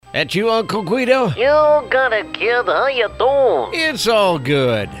That you, Uncle Guido? You got it, kid. How you doing? It's all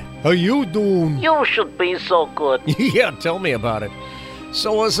good. How you doing? You should be so good. Yeah, tell me about it.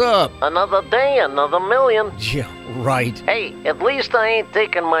 So what's up? Another day, another million. Yeah, right. Hey, at least I ain't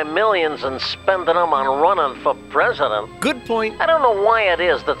taking my millions and spending them on running for president. Good point. I don't know why it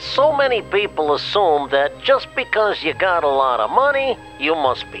is that so many people assume that just because you got a lot of money, you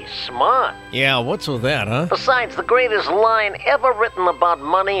must be smart. Yeah, what's with that, huh? Besides, the greatest line ever written about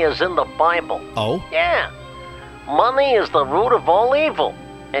money is in the Bible. Oh? Yeah. Money is the root of all evil.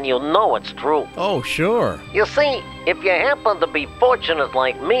 And you know it's true. Oh, sure. You see, if you happen to be fortunate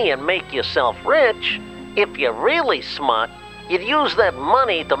like me and make yourself rich, if you're really smart, you'd use that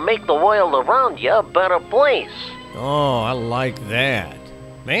money to make the world around you a better place. Oh, I like that.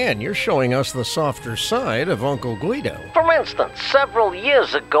 Man, you're showing us the softer side of Uncle Guido. For instance, several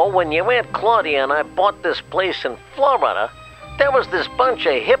years ago when your Aunt Claudia and I bought this place in Florida, there was this bunch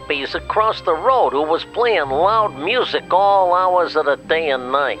of hippies across the road who was playing loud music all hours of the day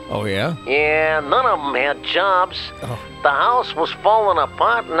and night. Oh, yeah? Yeah, none of them had jobs. Oh. The house was falling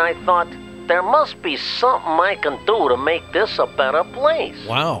apart, and I thought, there must be something I can do to make this a better place.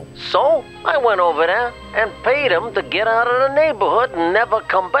 Wow. So I went over there and paid them to get out of the neighborhood and never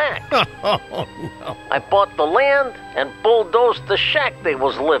come back. Oh, no. I bought the land and bulldozed the shack they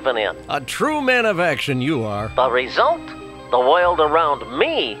was living in. A true man of action you are. The result? The world around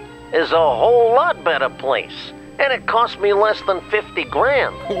me is a whole lot better place. And it cost me less than 50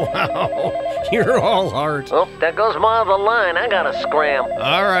 grand. Wow. You're all heart. Oh, there goes my other line. I gotta scram.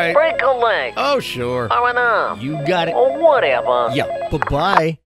 All right. Break a leg. Oh, sure. Or an arm. You got it. Or whatever. Yeah, bye-bye.